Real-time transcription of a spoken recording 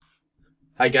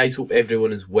Hi guys, hope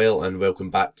everyone is well and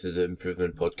welcome back to the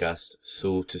Improvement Podcast.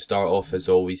 So to start off, as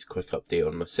always, quick update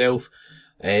on myself.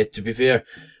 To be fair,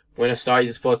 when I started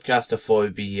this podcast, I thought it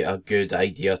would be a good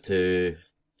idea to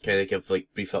kind of give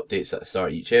brief updates at the start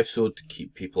of each episode to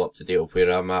keep people up to date of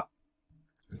where I'm at,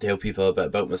 tell people a bit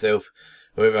about myself.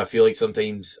 However, I feel like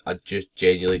sometimes I just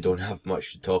genuinely don't have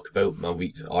much to talk about. My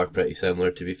weeks are pretty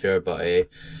similar, to be fair, but I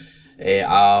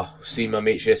seen my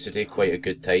mates yesterday, quite a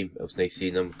good time. It was nice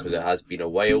seeing them because it has been a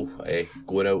while.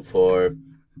 Going out for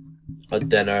a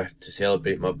dinner to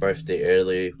celebrate my birthday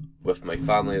early with my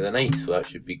family the night, so that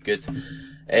should be good.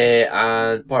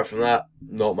 And apart from that,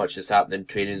 not much is happening.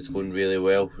 Training's going really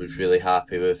well. Was really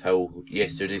happy with how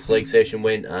yesterday's leg session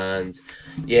went, and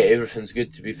yeah, everything's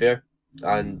good, to be fair.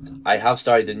 And I have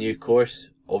started a new course.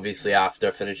 Obviously,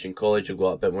 after finishing college, I've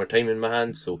got a bit more time in my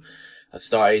hands, so I've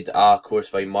started a course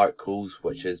by Mark Coles,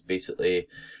 which is basically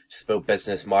just about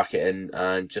business marketing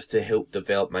and just to help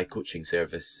develop my coaching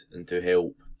service and to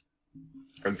help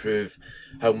improve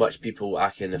how much people I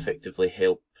can effectively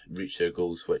help reach their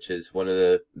goals, which is one of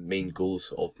the main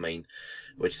goals of mine,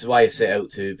 which is why I set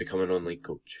out to become an online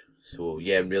coach. So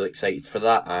yeah, I'm really excited for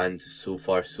that, and so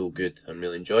far so good. I'm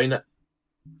really enjoying it.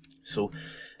 So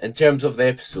in terms of the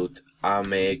episode,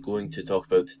 I'm going to talk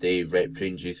about today rep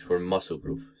ranges for muscle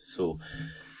growth. So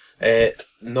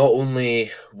not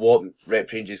only what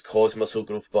rep ranges cause muscle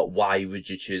growth, but why would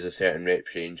you choose a certain rep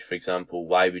range? For example,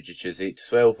 why would you choose 8 to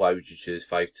 12? Why would you choose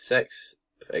 5 to 6?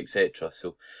 Etc.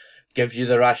 So give you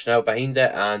the rationale behind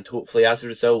it, and hopefully as a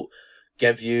result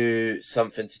give you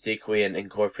something to take away and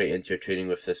incorporate into your training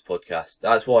with this podcast.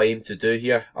 That's what I aim to do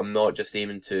here. I'm not just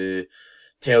aiming to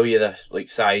tell you the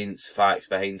science, facts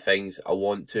behind things. I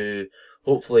want to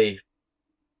hopefully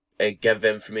give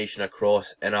information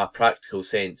across in a practical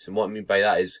sense. And what I mean by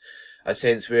that is a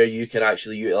sense where you can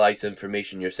actually utilise the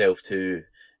information yourself to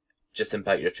just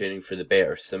impact your training for the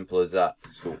better. Simple as that.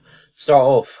 So, start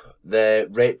off, the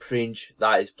rep range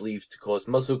that is believed to cause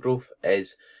muscle growth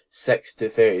is 6 to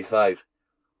 35.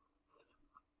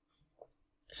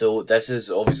 So this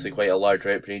is obviously quite a large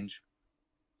rep range.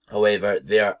 However,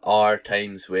 there are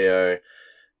times where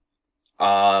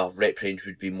a rep range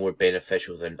would be more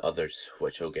beneficial than others,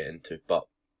 which I'll get into. But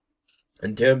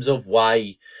in terms of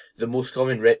why, the most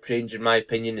common rep range, in my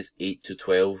opinion, is 8 to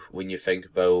 12. When you think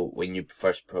about when you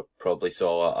first probably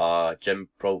saw a gym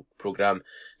program,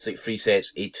 it's like 3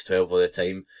 sets, 8 to 12 all the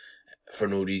time, for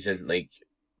no reason.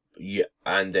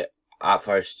 At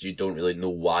first you don't really know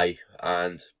why,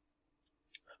 and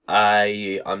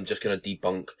I'm just gonna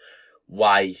debunk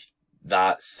why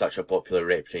that's such a popular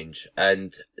rep range.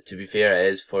 And to be fair,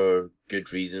 it is for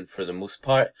good reason for the most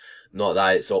part. Not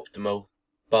that it's optimal,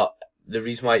 but the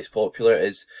reason why it's popular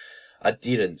is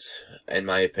adherence, in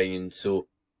my opinion. So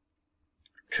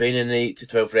training an 8 to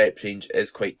 12 rep range is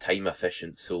quite time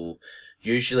efficient. So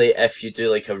usually if you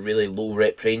do a really low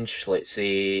rep range, let's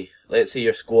say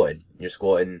you're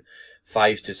squatting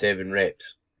 5 to 7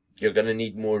 reps, you're going to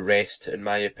need more rest, in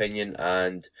my opinion,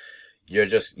 and you're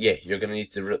going to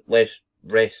need to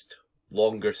rest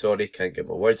longer, can't get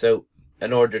my words out,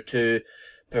 in order to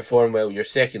perform well your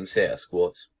second set of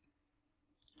squats.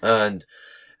 And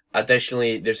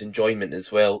additionally, there's enjoyment as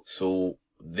well, so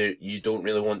you don't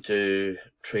really want to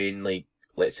train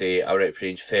let's say a rep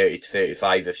range 30 to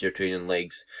 35 if you're training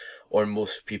legs, or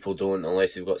most people don't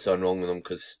unless they've got something wrong with them,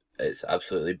 because it's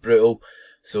absolutely brutal.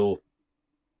 So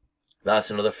that's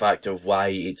another factor of why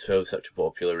 8 to 12 is such a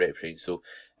popular rep range. So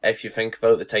if you think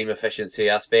about the time efficiency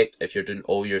aspect, if you're doing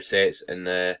all your sets in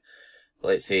the,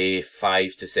 let's say,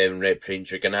 5 to 7 rep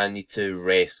range, you're going to need to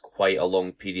rest quite a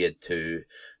long period to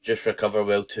just recover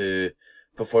well to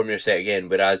perform your set again.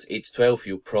 Whereas 8 to 12,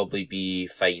 you'll probably be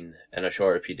fine in a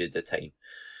shorter period of time.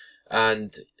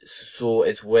 And so,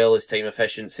 as well as time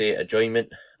efficiency, enjoyment,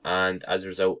 and as a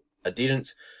result,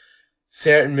 adherence,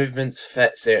 certain movements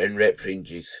fit certain rep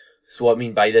ranges. So what I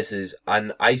mean by this is,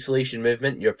 an isolation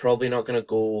movement, you're probably not going to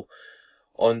go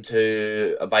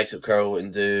onto a bicep curl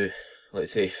and do,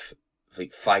 let's say,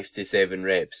 5 to 7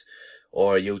 reps,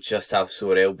 or you'll just have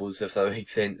sore elbows, if that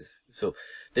makes sense. So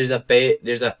there's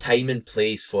a time and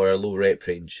place for a low rep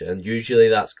range, and usually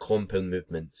that's compound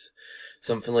movements.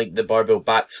 Something like the barbell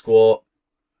back squat,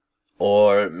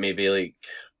 or maybe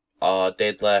a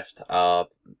deadlift,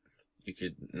 you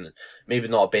could, maybe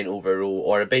not a bent over row,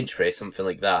 or a bench press, something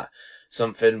like that.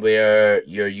 Something where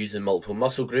you're using multiple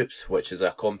muscle groups, which is a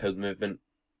compound movement.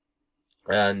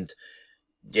 And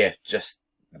yeah, just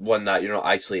one that you're not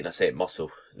isolating a set muscle.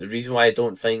 The reason why I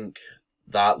don't think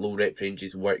that low rep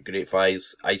ranges work great for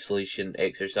isolation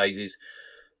exercises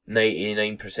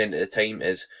 99% of the time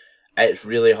is it's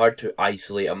really hard to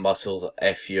isolate a muscle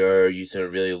if you're using a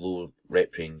really low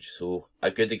rep range. So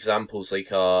a good example is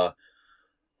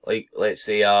like let's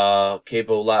say a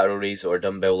cable lateral raise or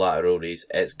dumbbell lateral raise.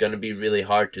 It's going to be really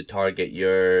hard to target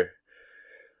your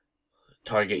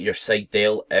side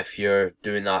delt if you're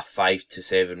doing that 5 to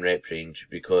 7 rep range,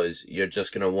 because you're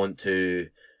just going to want to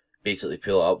basically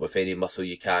pull it up with any muscle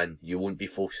you can. You won't be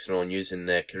focusing on using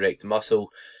the correct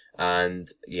muscle, and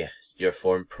yeah, your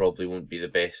form probably won't be the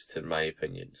best in my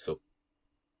opinion. So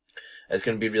it's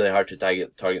going to be really hard to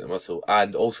target the muscle.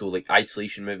 And also like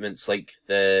isolation movements like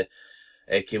the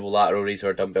cable lateral raise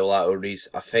or dumbbell lateral raise,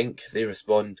 I think they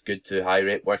respond good to high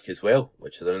rep work as well,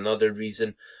 which is another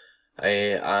reason.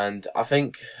 And I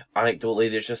think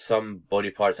anecdotally there's just some body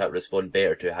parts that respond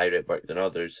better to high rep work than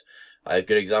others.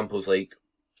 Good examples like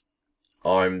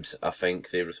arms, I think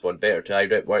they respond better to high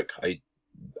rep work. I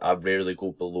rarely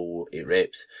go below 8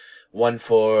 reps. One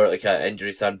for like an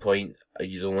injury standpoint,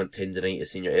 you don't want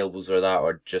tendonitis in your elbows or that,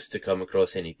 or just to come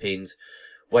across any pains,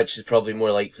 which is probably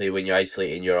more likely when you're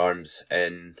isolating your arms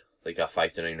in like a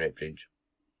 5 to 9 rep range,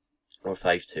 or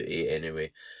 5 to 8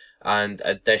 anyway. And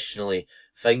additionally,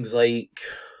 things like,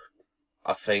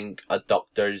 I think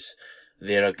adductors,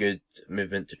 they're a good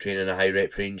movement to train in a high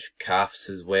rep range. Calves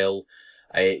as well.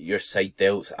 Your side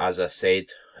delts, as I said,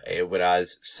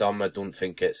 whereas some I don't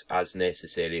think it's as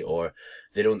necessary, or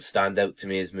they don't stand out to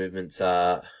me as movements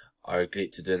that are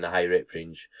great to do in the high rep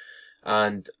range.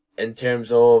 And in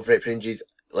terms of rep ranges,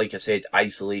 like I said,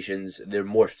 isolations, they're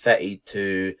more fitted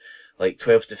to like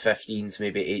 12 to 15s,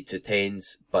 maybe 8 to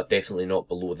 10s, but definitely not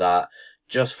below that,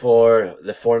 just for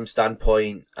the form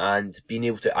standpoint and being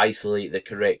able to isolate the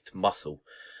correct muscle.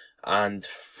 And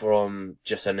from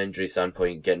just an injury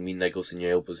standpoint, getting wee niggles in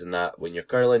your elbows and that when you're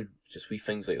curling, just wee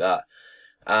things like that.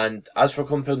 And as for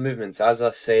compound movements, as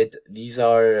I said, these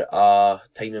are a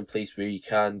time and place where you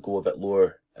can go a bit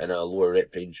lower in a lower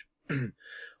rep range,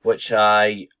 which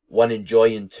I, one,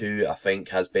 enjoy, and two, I think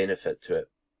has benefit to it.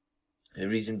 The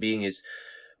reason being is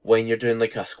when you're doing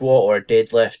like a squat or a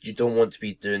deadlift, you don't want to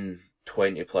be doing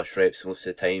 20 plus reps most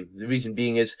of the time. The reason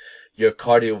being is your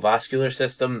cardiovascular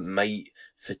system might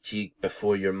fatigue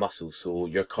before your muscles. So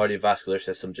your cardiovascular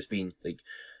system just being like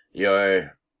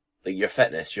your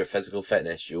fitness, your physical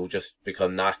fitness, you'll just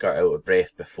become knackered out of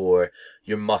breath before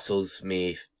your muscles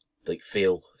may like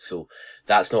fail. So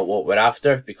that's not what we're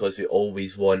after, because we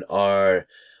always want our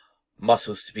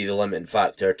muscles to be the limiting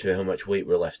factor to how much weight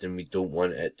we're lifting. We don't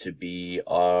want it to be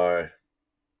our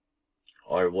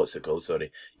what's it called,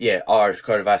 sorry. Yeah, our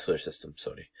cardiovascular system,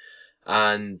 sorry.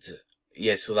 And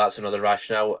yeah, so that's another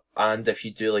rationale. And if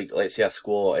you do like, let's say a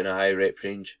squat in a high rep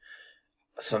range,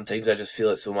 sometimes I just feel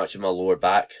it so much in my lower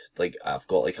back. Like I've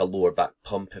got like a lower back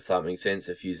pump, if that makes sense,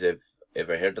 if you've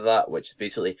ever heard of that, which is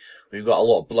basically when you've got a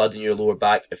lot of blood in your lower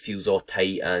back, it feels all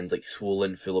tight and like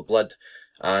swollen, full of blood,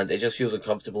 and it just feels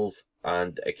uncomfortable,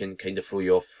 and it can kind of throw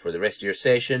you off for the rest of your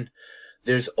session.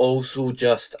 There's also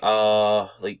just a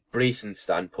like bracing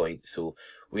standpoint. So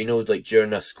we know like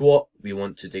during a squat, we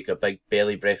want to take a big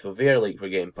belly breath of air, like we're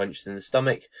getting punched in the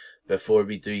stomach, before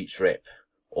we do each rep,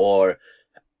 or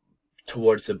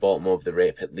towards the bottom of the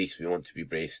rep at least we want to be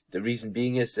braced. The reason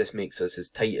being is this makes us as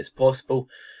tight as possible.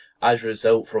 As a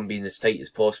result, from being as tight as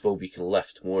possible, we can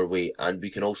lift more weight, and we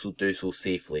can also do so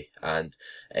safely, and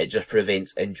it just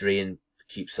prevents injury and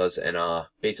keeps us in a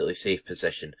basically safe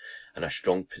position and a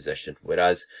strong position.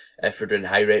 Whereas if we're doing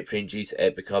high rep ranges,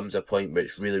 it becomes a point where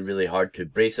it's really, really hard to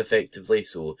brace effectively.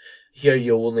 So here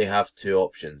you'll only have two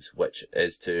options, which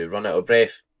is to run out of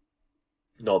breath,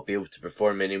 not be able to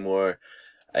perform any more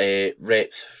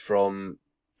reps from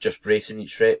just bracing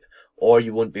each rep, or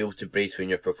you won't be able to brace when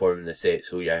you're performing the set,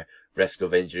 so your risk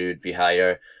of injury would be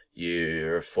higher,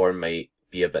 your form might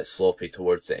be a bit sloppy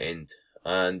towards the end.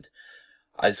 And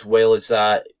as well as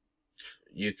that,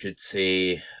 you could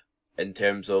say in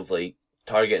terms of like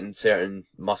targeting certain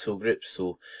muscle groups,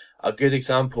 so a good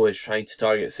example is trying to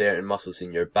target certain muscles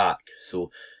in your back.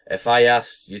 So if I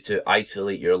asked you to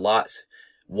isolate your lats,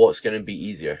 what's going to be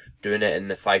easier? Doing it in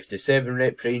the 5 to 7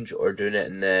 rep range or doing it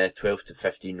in the 12 to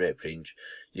 15 rep range?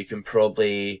 You can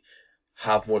probably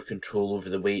have more control over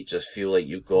the weight, just feel like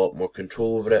you've got more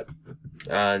control over it,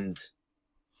 and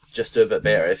just do a bit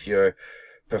better if you're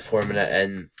performing it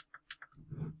in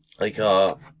like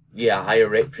a higher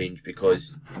rep range,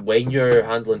 because when you're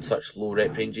handling such low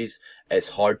rep ranges, it's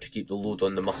hard to keep the load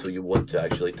on the muscle you want to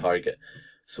actually target.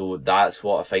 So that's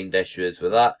what I find the issue is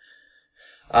with that.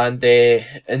 And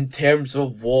in terms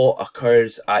of what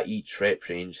occurs at each rep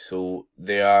range, so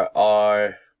there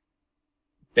are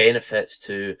benefits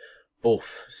to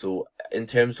both. So in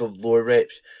terms of lower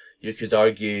reps, you could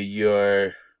argue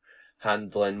you're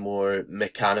handling more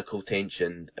mechanical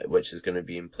tension, which is going to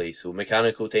be in place. So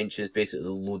mechanical tension is basically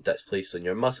the load that's placed on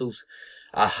your muscles.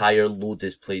 A higher load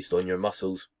is placed on your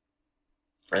muscles,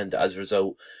 and as a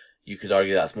result, you could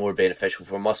argue that's more beneficial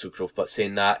for muscle growth. But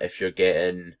saying that, if you're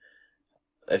doing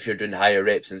higher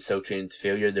reps and still training to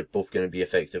failure, they're both going to be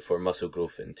effective for muscle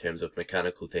growth in terms of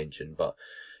mechanical tension. But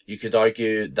you could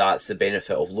argue that's the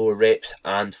benefit of lower reps,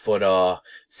 and for a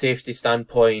safety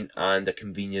standpoint and a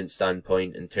convenience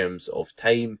standpoint in terms of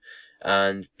time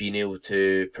and being able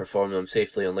to perform them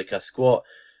safely on like a squat,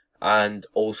 and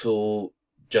also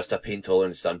just a pain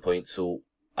tolerance standpoint. So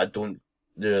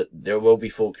there will be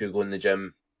folk who go in the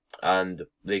gym and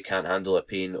they can't handle a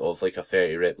pain of like a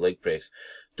 30 rep leg press.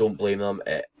 Don't blame them.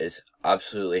 It is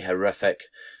absolutely horrific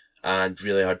and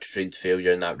really hard to train to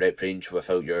failure in that rep range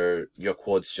without your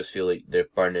quads just feel like they're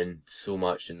burning so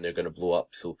much and they're going to blow up.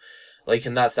 So like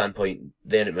in that standpoint,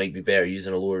 then it might be better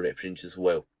using a lower rep range as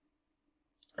well.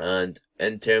 And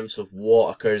in terms of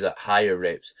what occurs at higher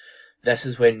reps, this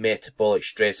is when metabolic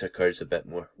stress occurs a bit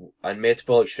more. And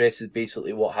metabolic stress is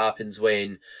basically what happens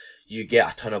when you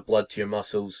get a ton of blood to your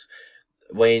muscles.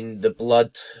 When the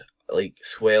blood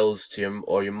swells to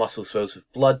your muscle swells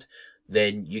with blood,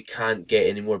 then you can't get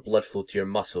any more blood flow to your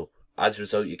muscle. As a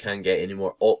result, you can't get any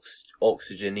more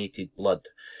oxygenated blood.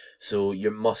 So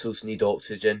your muscles need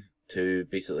oxygen to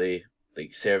basically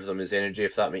serve them as energy,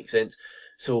 if that makes sense.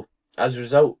 So as a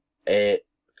result, it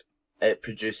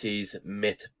produces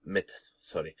metabolites,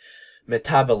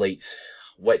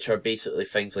 which are basically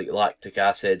things like lactic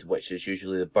acid, which is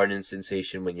usually the burning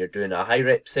sensation when you're doing a high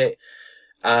rep set.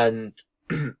 And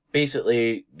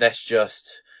basically this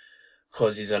just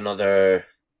causes another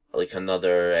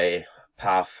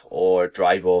path or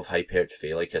drive of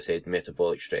hypertrophy, like I said,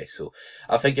 metabolic stress. So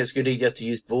I think it's a good idea to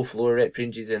use both lower rep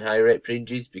ranges and high rep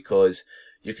ranges, because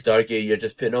you could argue you're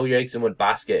just putting all your eggs in one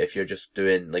basket if you're just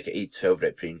doing like an 8 to 12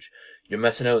 rep range. You're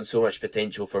missing out on so much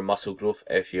potential for muscle growth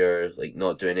if you're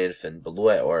not doing anything below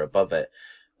it or above it.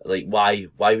 Why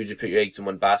would you put your eggs in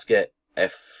one basket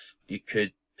if you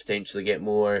could potentially get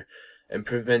more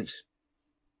improvements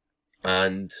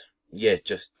and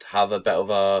just have a bit of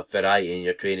a variety in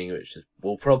your training, which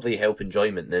will probably help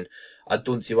enjoyment. Then I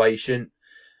don't see why you shouldn't.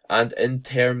 And in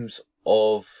terms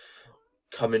of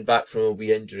coming back from a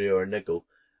wee injury or a niggle,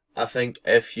 I think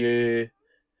if you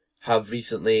have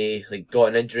recently got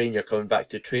an injury and you're coming back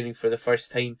to training for the first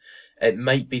time, it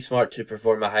might be smart to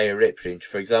perform a higher rep range.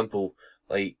 For example,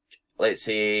 let's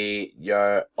say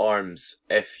your arms,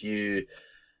 if you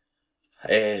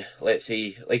let's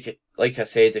say, like I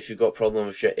said, if you've got a problem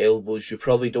with your elbows, you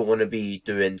probably don't want to be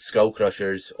doing skull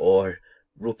crushers or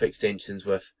rope extensions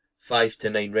with 5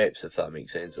 to 9 reps, if that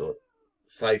makes sense, or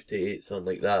 5 to 8, something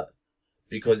like that,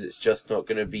 because it's just not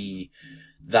going to be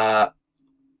that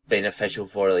beneficial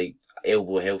for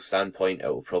elbow health standpoint. It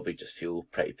will probably just feel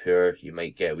pretty poor. You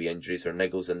might get wee injuries or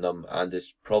niggles in them, and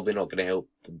it's probably not going to help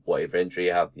whatever injury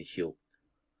you have to heal.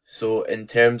 So in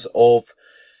terms of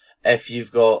if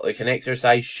you've got an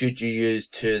exercise, should you use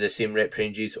 2 of the same rep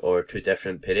ranges or 2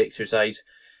 different per exercise?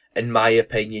 In my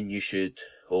opinion, you should.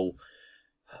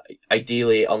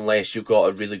 Ideally, unless you've got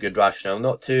a really good rationale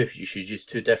not to, you should use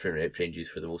 2 different rep ranges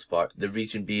for the most part. The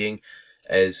reason being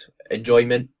is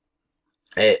enjoyment.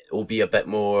 It will be a bit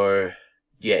more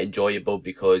enjoyable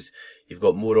because you've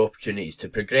got more opportunities to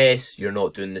progress. You're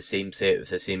not doing the same set with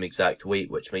the same exact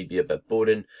weight, which might be a bit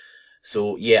boring.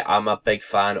 So I'm a big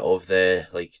fan of the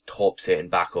top set and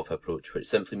back off approach, which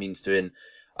simply means doing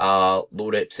a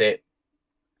low rep set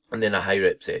and then a high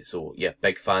rep set. So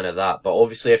big fan of that. But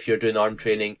obviously if you're doing arm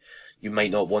training, you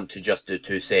might not want to just do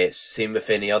 2 sets. Same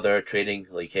with any other training,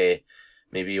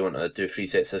 maybe you want to do 3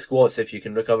 sets of squats if you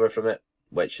can recover from it,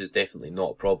 which is definitely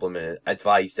not a problem and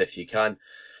advised if you can.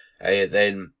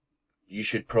 Then you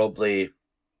should probably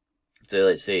do,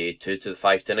 let's say, 2 to the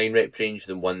 5 to 9 rep range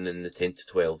than 1 in the 10 to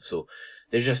 12. So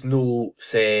there's just no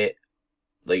set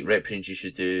rep range you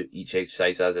should do each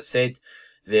exercise. As I said,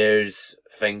 there's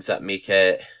things that make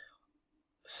it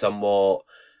somewhat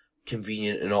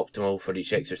convenient and optimal for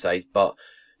each exercise, but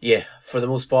for the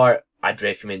most part I'd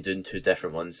recommend doing 2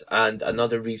 different ones. And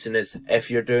another reason is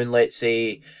if you're doing, let's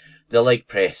say, the leg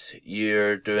press,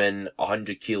 you're doing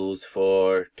 100 kilos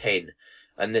for 10.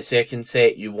 And the second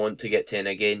set, you want to get 10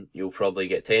 again, you'll probably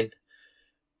get 10.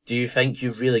 Do you think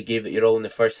you really gave it your all in the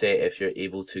first set if you're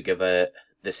able to give it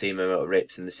the same amount of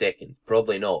reps in the second?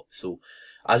 Probably not. So,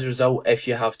 as a result, if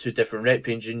you have 2 different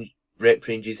rep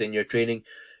ranges in your training,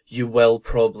 you will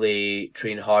probably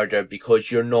train harder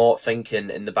because you're not thinking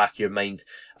in the back of your mind,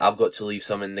 I've got to leave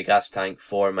some in the gas tank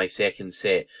for my second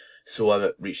set. so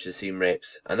I reach the same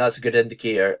reps. And that's a good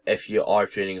indicator if you are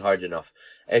training hard enough.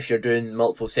 If you're doing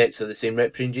multiple sets of the same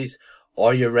rep ranges,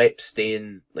 are your reps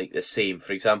staying like the same?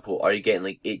 For example, are you getting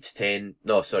like 8 to 10?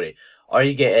 No, sorry. Are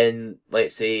you getting,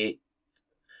 let's say,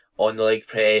 on the leg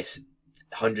press,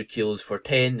 100 kilos for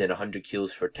 10, then 100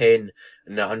 kilos for 10,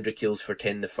 and 100 kilos for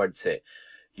 10 the third set?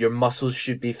 Your muscles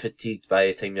should be fatigued by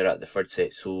the time you're at the third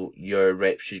set, so your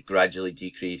reps should gradually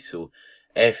decrease. So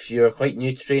if you're quite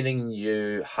new to training and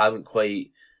you haven't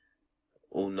quite,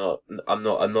 I'm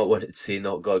not wanting to say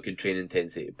not got a good training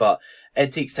intensity, but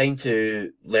it takes time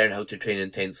to learn how to train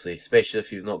intensely, especially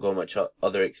if you've not got much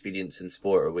other experience in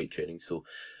sport or weight training. So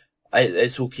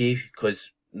it's okay,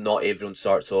 because not everyone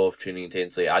starts off training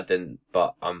intensely. I didn't,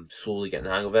 but I'm slowly getting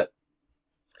the hang of it.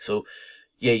 So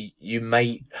yeah, you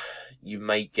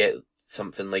might get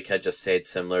something like I just said,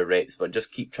 similar reps, but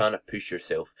just keep trying to push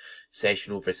yourself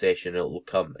session over session. It will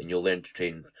come and you'll learn to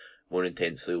train more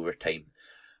intensely over time.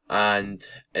 And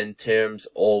in terms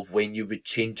of when you would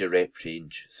change your rep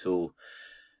range, so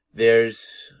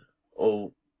there's,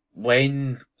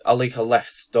 when a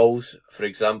lift stalls, for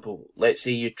example, let's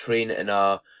say you train in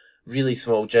a really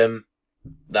small gym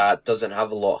that doesn't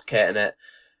have a lot of kit in it,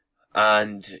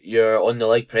 and you're on the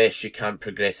leg press, you can't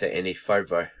progress it any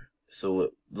further.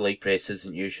 So leg press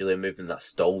isn't usually a movement that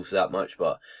stalls that much,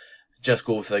 but just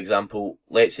go for example,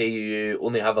 let's say you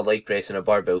only have a leg press and a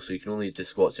barbell, so you can only do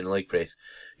squats and a leg press.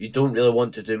 You don't really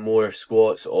want to do more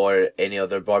squats or any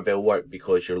other barbell work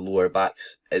because your lower back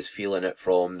is feeling it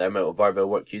from the amount of barbell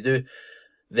work you do.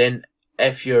 Then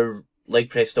if your leg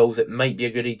press stalls, it might be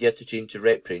a good idea to change the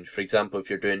rep range. For example, if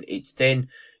you're doing 8 to 10,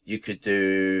 you could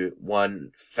do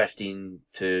 1 15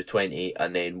 to 20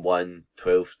 and then 1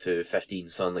 12 to 15,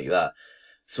 something like that.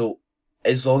 So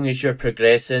as long as you're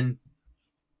progressing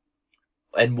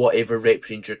in whatever rep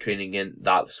range you're training in,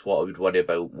 that's what I would worry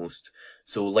about most.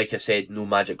 So like I said, no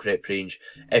magic rep range.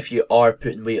 If you are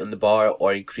putting weight on the bar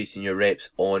or increasing your reps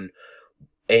on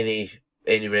any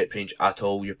rep range at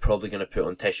all, you're probably going to put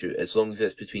on tissue, as long as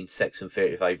it's between 6 and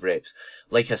 35 reps.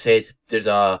 Like I said, there's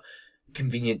a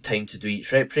convenient time to do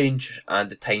each rep range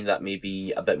and a time that may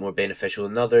be a bit more beneficial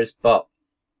than others, but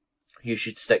you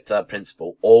should stick to that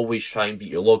principle. Always try and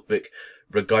beat your logbook,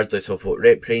 regardless of what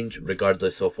rep range,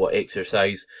 regardless of what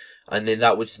exercise, and then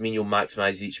that would just mean you'll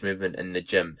maximise each movement in the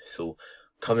gym. So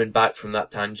coming back from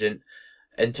that tangent,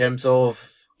 in terms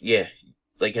of,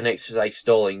 like an exercise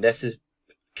stalling, this is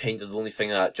kind of the only thing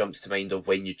that jumps to mind of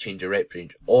when you change a rep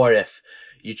range, or if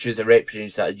you choose a rep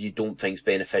range that you don't think is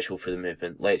beneficial for the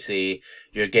movement. Let's say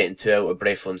you're getting too out of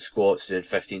breath on squats, doing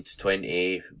 15 to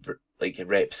 20 like a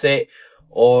rep set,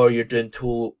 or you're doing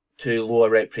too low a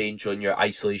rep range on your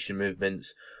isolation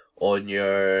movements, on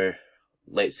your,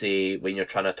 let's say when you're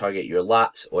trying to target your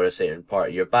lats or a certain part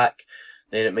of your back,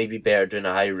 then it might be better doing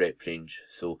a higher rep range.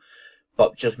 So,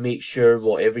 but just make sure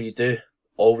whatever you do,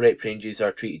 all rep ranges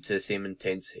are treated to the same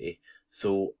intensity.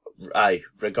 So,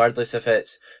 regardless if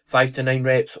it's 5 to 9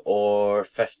 reps or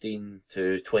 15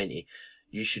 to 20,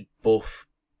 you should both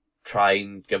try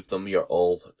and give them your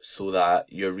all so that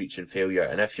you're reaching failure.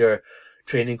 And if you're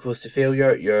training close to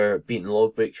failure, you're beating the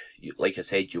logbook, like I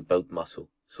said, you'll build muscle.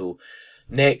 So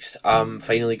next, I'm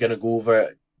finally going to go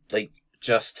over, I'm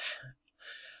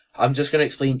just going to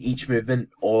explain each movement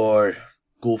or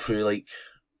go through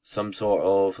some sort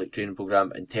of training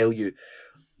program and tell you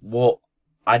what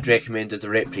I'd recommend as a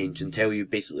rep range and tell you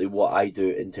basically what I do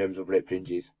in terms of rep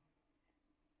ranges.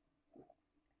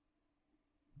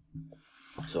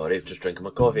 Sorry, I'm just drinking my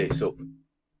coffee. So,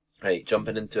 right,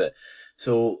 jumping into it.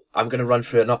 So, I'm going to run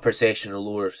through an upper session and a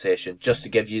lower session just to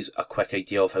give you a quick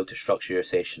idea of how to structure your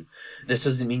session. This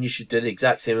doesn't mean you should do the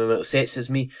exact same amount of sets as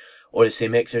me or the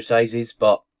same exercises,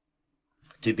 but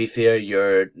to be fair,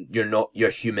 you're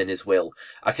human as well.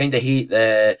 I kind of hate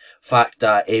the fact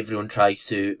that everyone tries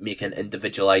to make an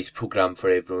individualized program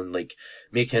for everyone,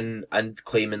 making and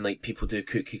claiming people do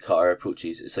cookie cutter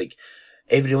approaches. It's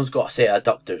everyone's got a set of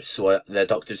adductors, so the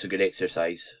adductors are good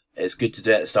exercise. It's good to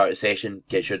do it at the start of the session,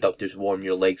 get your adductors warm,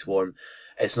 your legs warm.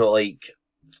 It's not like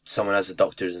someone has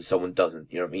adductors and someone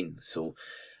doesn't, you know what I mean? So,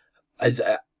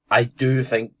 I do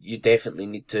think you definitely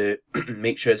need to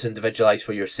make sure it's individualized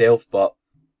for yourself, but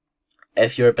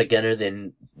if you're a beginner,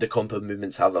 then the compound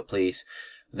movements have a place.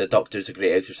 The adductor's a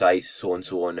great exercise, so on and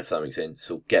so on, if that makes sense.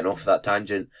 So getting off that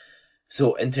tangent.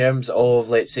 So in terms of,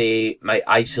 let's say, my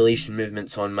isolation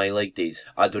movements on my leg days,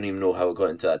 I don't even know how I got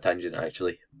into that tangent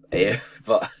actually.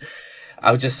 But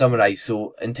I'll just summarise.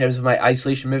 So in terms of my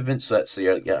isolation movements, so that's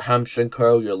your hamstring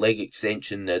curl, your leg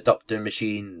extension, the adductor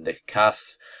machine, the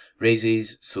calf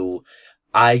raises. So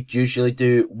I usually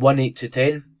do 1 8 to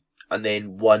 10. And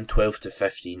then 1 12 to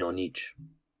 15 on each.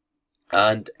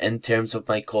 And in terms of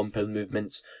my compound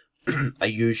movements, I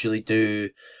usually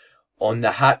do on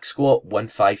the hack squat 1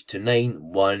 5 to 9,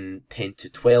 1 10 to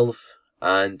 12,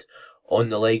 and on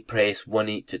the leg press 1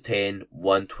 8 to 10,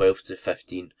 1 12 to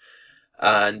 15.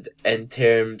 And in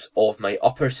terms of my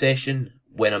upper session,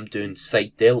 when I'm doing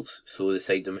side delts, so the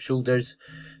side of my shoulders,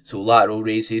 so lateral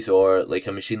raises or like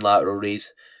a machine lateral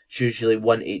raise, it's usually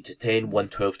 1 8 to 10, 1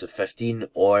 12 to 15,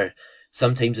 or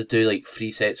sometimes I do like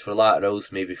 3 sets for laterals,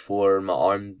 maybe 4 on my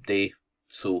arm day.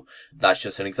 So that's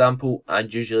just an example.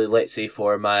 And usually, let's say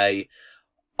for my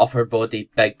upper body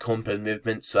big compound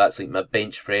movement, so that's like my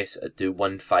bench press, I do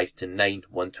 1 5 to 9,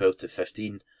 1 12 to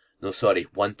 15. No, sorry,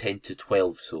 1 10 to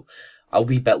 12. So a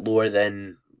wee bit lower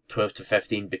than 12 to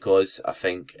 15 because I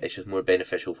think it's just more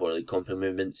beneficial for like compound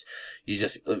movements. You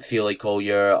just feel like all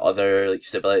your other like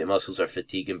stability muscles are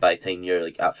fatiguing by the time you're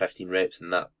like at 15 reps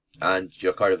and that, and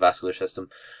your cardiovascular system.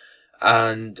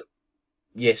 And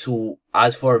yeah, so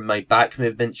as for my back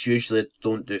movements, usually I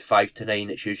don't do 5 to 9,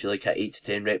 it's usually like a 8 to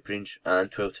 10 rep range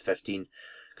and 12 to 15.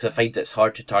 Because I find it's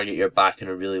hard to target your back in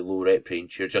a really low rep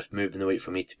range. You're just moving the weight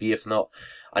from A to B if not.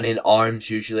 And then arms,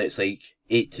 usually it's like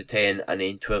 8 to 10 and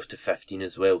then 12 to 15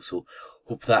 as well. So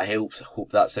hope that helps. I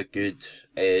hope that's a good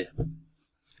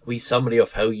wee summary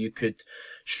of how you could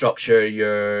structure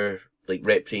your like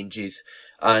rep ranges.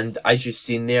 And as you've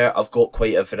seen there, I've got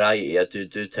quite a variety. I do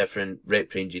different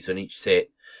rep ranges on each set.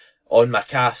 On my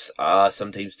calves, I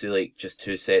sometimes do like just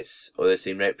 2 sets of the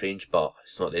same rep range, but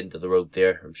it's not the end of the world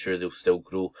there. I'm sure they'll still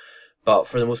grow. But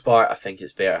for the most part, I think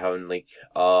it's better having like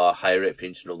a higher rep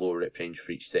range and a lower rep range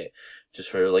for each set. Just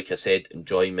for, like I said,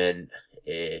 enjoyment.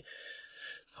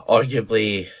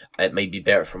 Arguably, it might be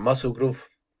better for muscle growth.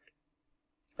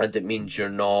 And it means you're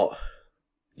not,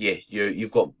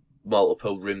 you've got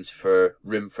multiple room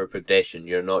for progression.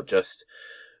 You're not just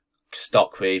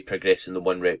stuck with progressing the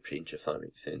one rep range, if that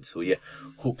makes sense. So yeah,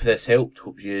 hope this helped.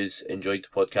 Hope you enjoyed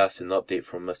the podcast and the update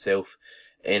from myself.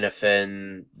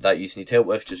 Anything that you need help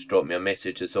with, just drop me a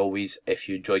message. As always, if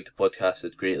you enjoyed the podcast,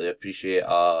 I'd greatly appreciate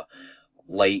a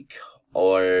like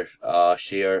or a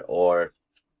share or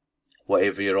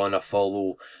whatever you're on, a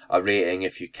follow, a rating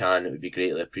if you can. It would be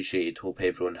greatly appreciated. Hope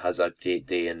everyone has a great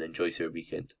day and enjoys their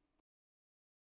weekend.